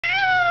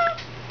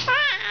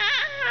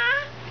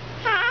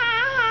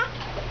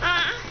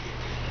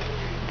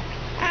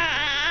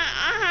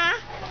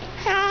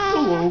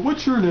Hello,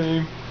 what's your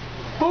name?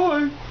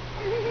 Hi.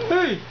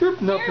 Hey, you're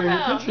not paying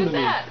attention to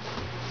me.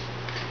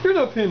 You're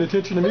not paying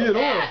attention to me at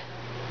all.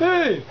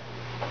 Hey.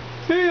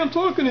 Hey, I'm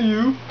talking to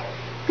you.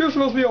 You're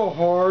supposed to be all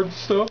hard and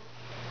stuff.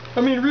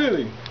 I mean,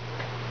 really.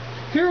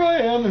 Here I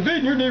am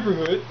invading your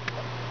neighborhood.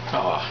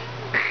 Oh.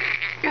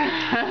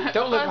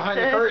 Don't look behind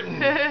the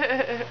curtain.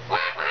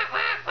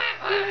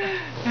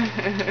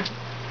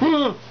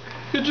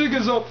 Your jig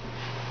is up.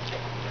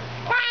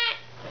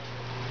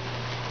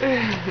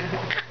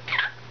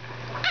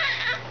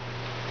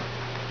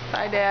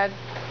 Bye, Dad.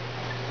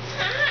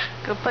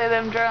 Go play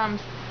them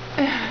drums.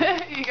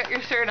 You got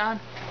your shirt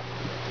on.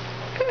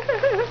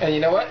 And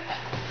you know what?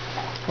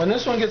 When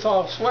this one gets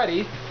all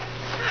sweaty...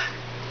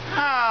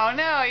 Oh,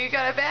 no, you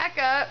gotta back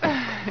up.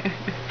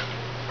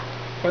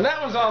 When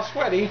that one's all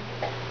sweaty...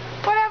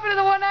 What happened to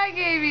the one I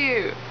gave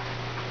you?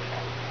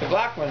 The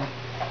black one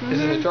is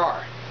in the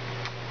jar.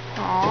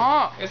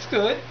 Oh, It's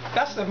good.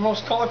 That's the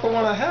most colorful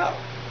one I have.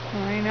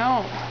 I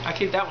know. I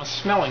keep that one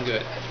smelling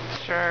good.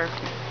 Sure.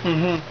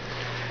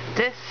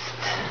 This.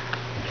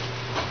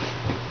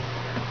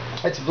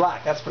 It's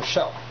black, that's for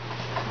show.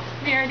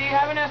 Here, do you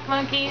have enough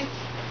monkeys?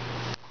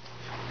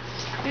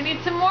 You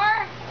need some more?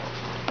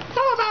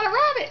 How about a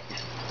rabbit?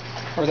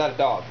 Or is that a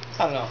dog?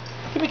 I don't know.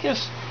 Give me a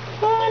kiss.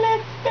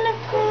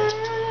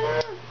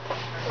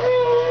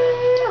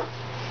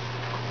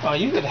 Oh,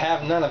 you could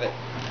have none of it.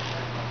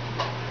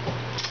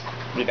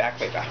 Be back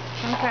later.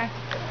 Okay.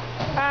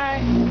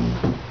 Bye.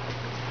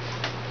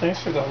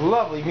 Thanks for the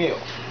lovely meal.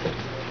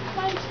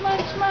 Munch,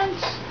 munch,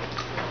 munch.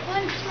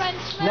 Munch,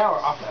 munch, munch. Now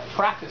we're off to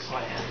practice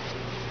land.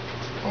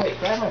 Wait,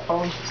 grab my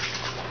phone.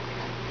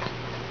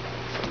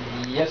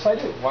 Yes, I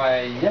do.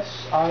 Why,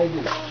 yes, I do.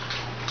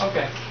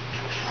 Okay.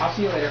 I'll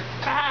see you later.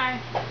 Bye.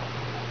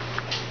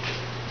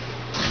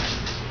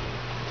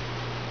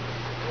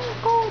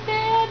 Go,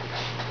 Dad.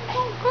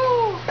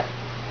 Go.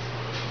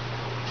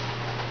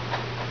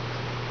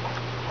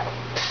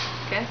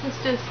 Guess it's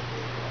just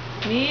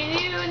me and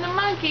you and the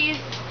monkeys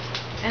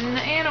and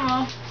the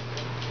animal.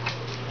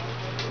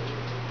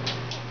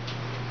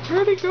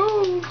 Where'd he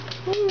go?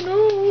 Oh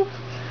no.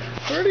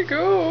 Where'd he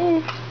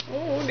go?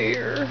 Oh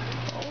dear.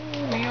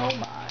 Oh me, oh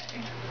my.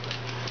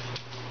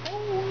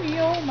 Oh me,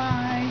 oh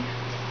my.